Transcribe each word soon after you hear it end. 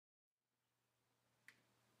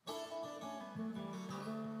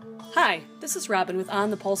Hi, this is Robin with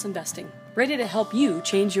On the Pulse Investing, ready to help you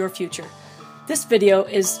change your future. This video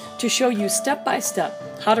is to show you step by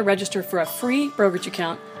step how to register for a free brokerage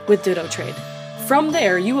account with Ditto Trade. From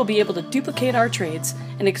there, you will be able to duplicate our trades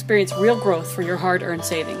and experience real growth for your hard-earned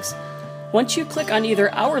savings. Once you click on either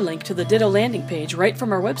our link to the Ditto landing page right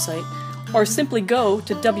from our website, or simply go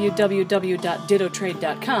to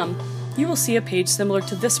www.dittotrade.com, you will see a page similar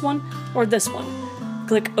to this one or this one.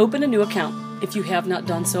 Click Open a New Account if you have not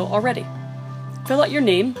done so already. Fill out your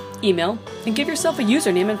name, email, and give yourself a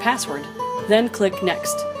username and password. Then click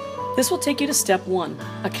Next. This will take you to Step 1,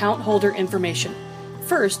 Account Holder Information.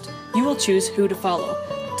 First, you will choose who to follow.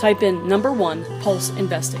 Type in number 1, Pulse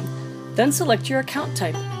Investing. Then select your account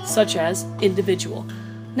type, such as Individual.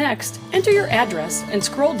 Next, enter your address and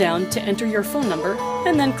scroll down to enter your phone number,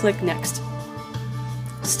 and then click Next.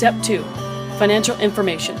 Step 2, Financial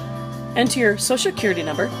Information. Enter your Social Security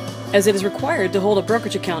number, as it is required to hold a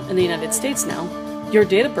brokerage account in the United States now, your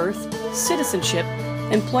date of birth, citizenship,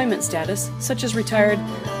 employment status, such as retired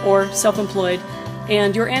or self-employed,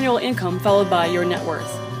 and your annual income followed by your net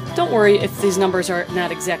worth. Don't worry if these numbers are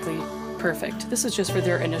not exactly perfect. This is just for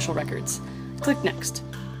their initial records. Click Next.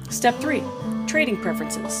 Step 3, Trading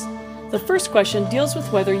Preferences. The first question deals with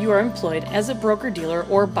whether you are employed as a broker-dealer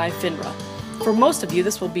or by FINRA. For most of you,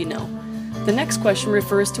 this will be no. The next question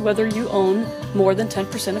refers to whether you own more than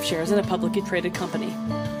 10% of shares in a publicly traded company.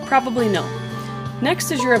 Probably no. Next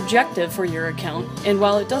is your objective for your account, and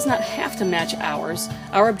while it does not have to match ours,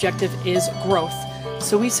 our objective is growth,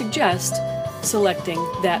 so we suggest selecting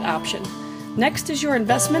that option. Next is your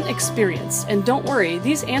investment experience, and don't worry,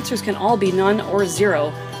 these answers can all be none or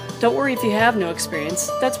 0. Don't worry if you have no experience,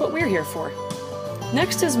 that's what we're here for.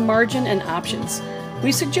 Next is margin and options.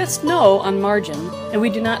 We suggest no on margin, and we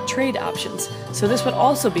do not trade options, so this would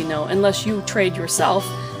also be no unless you trade yourself,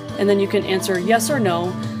 and then you can answer yes or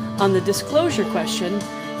no on the disclosure question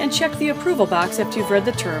and check the approval box after you've read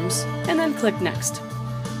the terms, and then click Next.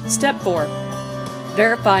 Step 4,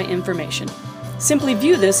 Verify Information. Simply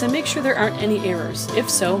view this and make sure there aren't any errors. If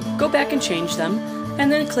so, go back and change them,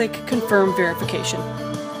 and then click Confirm Verification.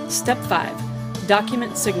 Step 5,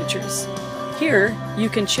 Document Signatures. Here, you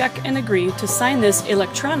can check and agree to sign this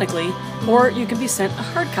electronically, or you can be sent a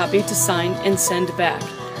hard copy to sign and send back.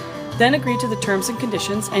 Then agree to the terms and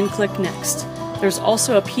conditions and click Next. There's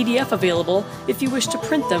also a PDF available if you wish to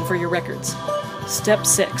print them for your records. Step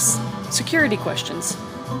 6, Security Questions.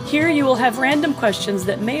 Here you will have random questions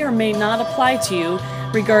that may or may not apply to you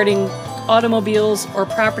regarding automobiles or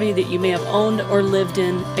property that you may have owned or lived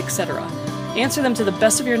in, etc. Answer them to the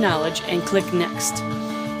best of your knowledge and click Next.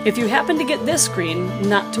 If you happen to get this screen,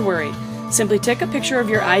 not to worry. Simply take a picture of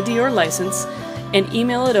your ID or license and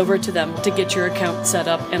email it over to them to get your account set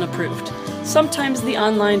up and approved. Sometimes the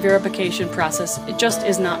online verification process just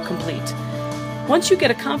is not complete. Once you get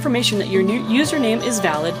a confirmation that your new username is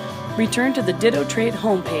valid, return to the Ditto Trade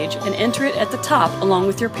homepage and enter it at the top along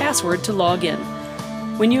with your password to log in.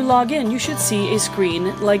 When you log in, you should see a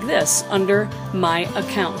screen like this under My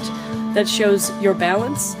Account that shows your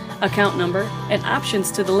balance, account number, and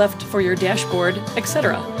options to the left for your dashboard,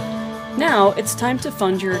 etc. Now it's time to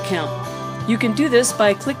fund your account. You can do this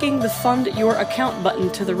by clicking the Fund Your Account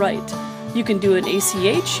button to the right. You can do an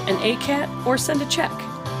ACH, an ACAT, or send a check.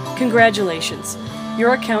 Congratulations!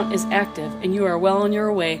 Your account is active and you are well on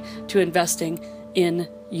your way to investing in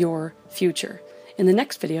your future. In the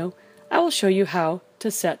next video, I will show you how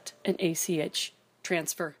to set an ACH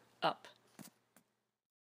transfer.